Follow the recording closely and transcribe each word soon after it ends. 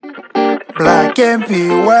Black and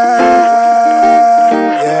white,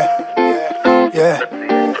 yeah, yeah.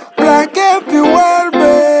 Black and white,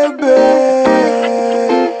 baby.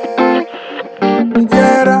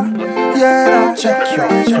 Yeah, yeah, check your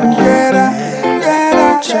phone. Yeah,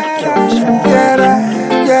 yeah, check your phone. Yeah,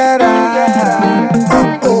 yeah.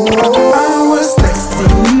 Oh, I was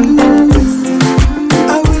texting you.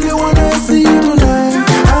 I really wanna see you tonight.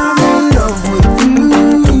 I'm in love with you.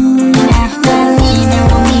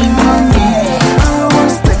 I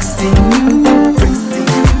was texting you.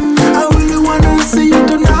 I really wanna see you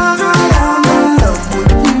tonight. I'm in love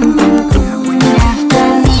with you.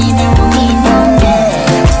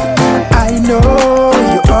 I know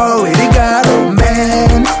you already got a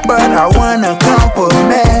man, but I wanna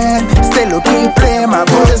compliment. Still looking, play my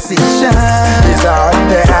position. It's out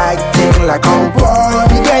there acting like a boy.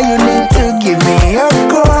 Yeah, you need to give me a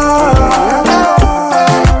call.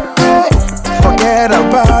 Forget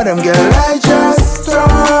about them, girl, I just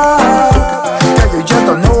talk. Girl, you just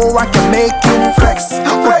don't know I can make you flex.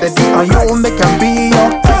 Put the D on you, make him be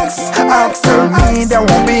your ex. After me, there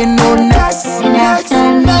won't be no next. I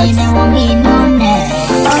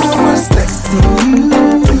was texting you.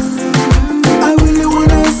 I really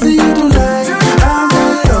wanna see you tonight. I'm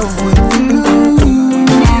in love with you.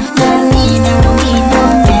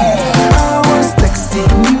 I was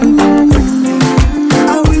texting you.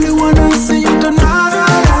 I really wanna see you tonight.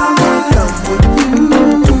 I'm in love with you.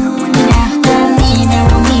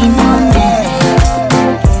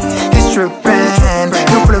 It's tripping,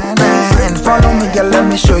 you flipping. Follow me, girl, let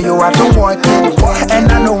me show you how to work it.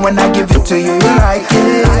 And I know when I give it to you, you like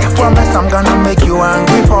it. Promise I'm gonna make you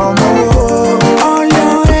angry for more. All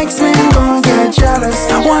your ex-men gon' get jealous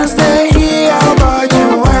once they hear about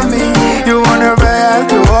you and me. You won't ever have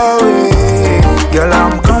to worry. Girl,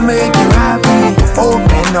 I'm gonna make you happy.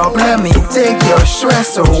 Open up, let me take your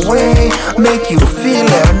stress away. Make you feel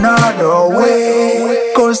another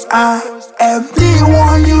way. Cause I am the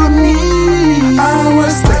one you need. I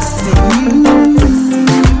was texting you.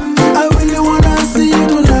 I really wanna see you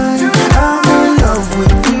tonight. I'm in love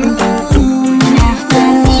with you.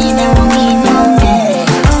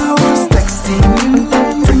 I was texting you.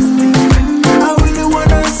 I really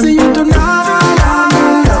wanna see you tonight. I'm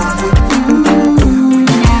in love with you.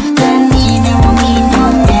 I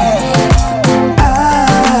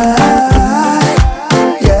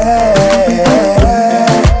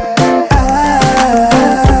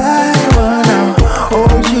wanna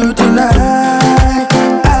hold you tonight.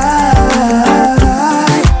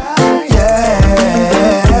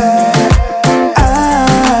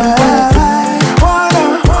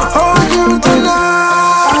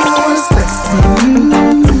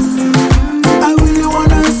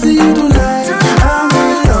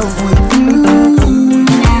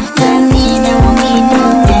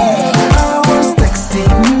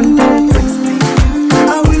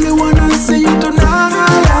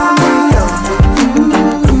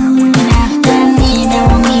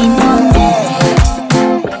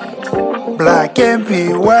 Black and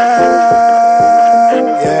white,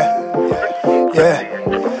 yeah, yeah.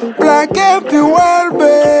 Black and white,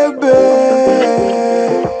 baby.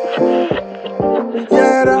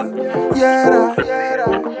 Yeah, yeah.